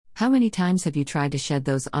How many times have you tried to shed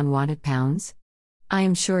those unwanted pounds? I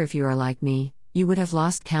am sure if you are like me, you would have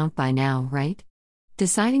lost count by now, right?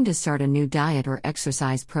 Deciding to start a new diet or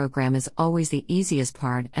exercise program is always the easiest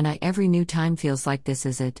part, and every new time feels like this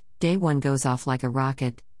is it. Day 1 goes off like a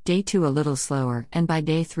rocket, day 2 a little slower, and by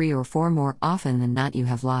day 3 or 4 more often than not you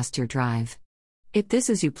have lost your drive. If this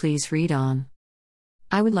is you, please read on.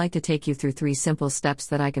 I would like to take you through 3 simple steps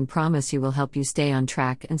that I can promise you will help you stay on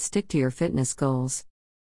track and stick to your fitness goals.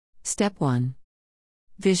 Step 1.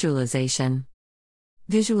 Visualization.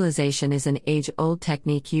 Visualization is an age-old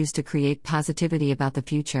technique used to create positivity about the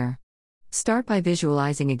future. Start by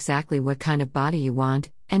visualizing exactly what kind of body you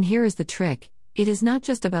want, and here is the trick. It is not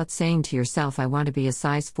just about saying to yourself, I want to be a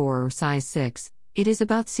size 4 or size 6. It is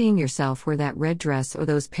about seeing yourself wear that red dress or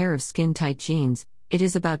those pair of skin-tight jeans. It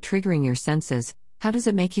is about triggering your senses. How does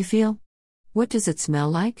it make you feel? What does it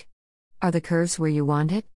smell like? Are the curves where you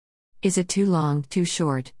want it? Is it too long, too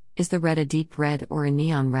short? Is the red a deep red or a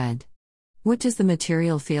neon red? What does the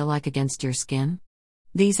material feel like against your skin?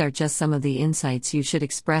 These are just some of the insights you should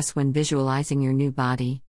express when visualizing your new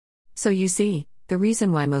body. So you see, the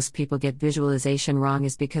reason why most people get visualization wrong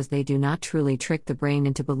is because they do not truly trick the brain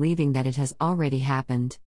into believing that it has already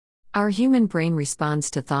happened. Our human brain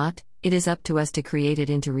responds to thought, it is up to us to create it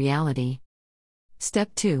into reality.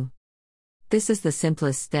 Step 2. This is the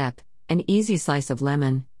simplest step, an easy slice of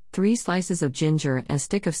lemon, 3 slices of ginger and a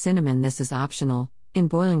stick of cinnamon. This is optional, in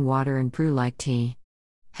boiling water and brew like tea.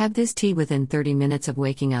 Have this tea within 30 minutes of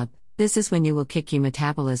waking up. This is when you will kick your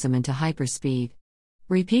metabolism into hyperspeed.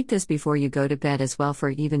 Repeat this before you go to bed as well for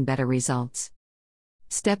even better results.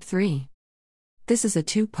 Step 3. This is a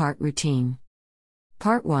 2-part routine.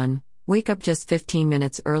 Part 1. Wake up just 15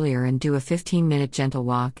 minutes earlier and do a 15-minute gentle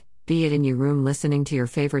walk, be it in your room listening to your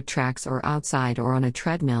favorite tracks or outside or on a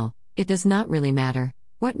treadmill. It does not really matter.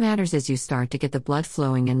 What matters is you start to get the blood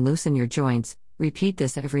flowing and loosen your joints. Repeat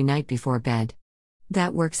this every night before bed.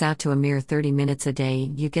 That works out to a mere 30 minutes a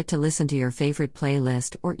day. You get to listen to your favorite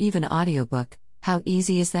playlist or even audiobook. How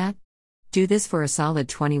easy is that? Do this for a solid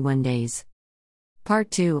 21 days.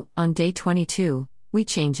 Part 2. On day 22, we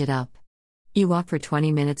change it up. You walk for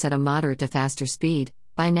 20 minutes at a moderate to faster speed.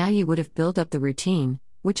 By now you would have built up the routine,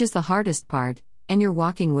 which is the hardest part, and your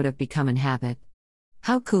walking would have become a habit.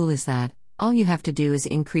 How cool is that? All you have to do is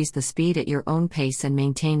increase the speed at your own pace and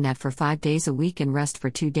maintain that for 5 days a week and rest for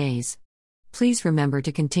 2 days. Please remember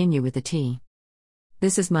to continue with the tea.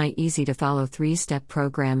 This is my easy-to-follow 3-step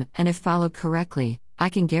program, and if followed correctly, I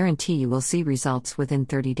can guarantee you will see results within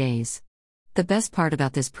 30 days. The best part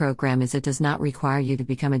about this program is it does not require you to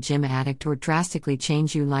become a gym addict or drastically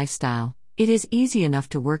change your lifestyle. It is easy enough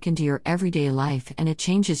to work into your everyday life, and it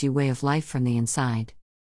changes your way of life from the inside.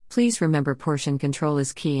 Please remember, portion control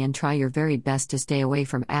is key, and try your very best to stay away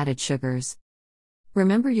from added sugars.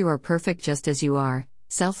 Remember, you are perfect just as you are.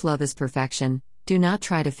 Self-love is perfection. Do not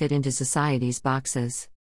try to fit into society's boxes.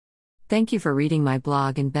 Thank you for reading my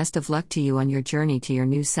blog, and best of luck to you on your journey to your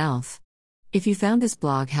new self. If you found this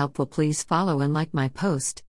blog helpful, please follow and like my post.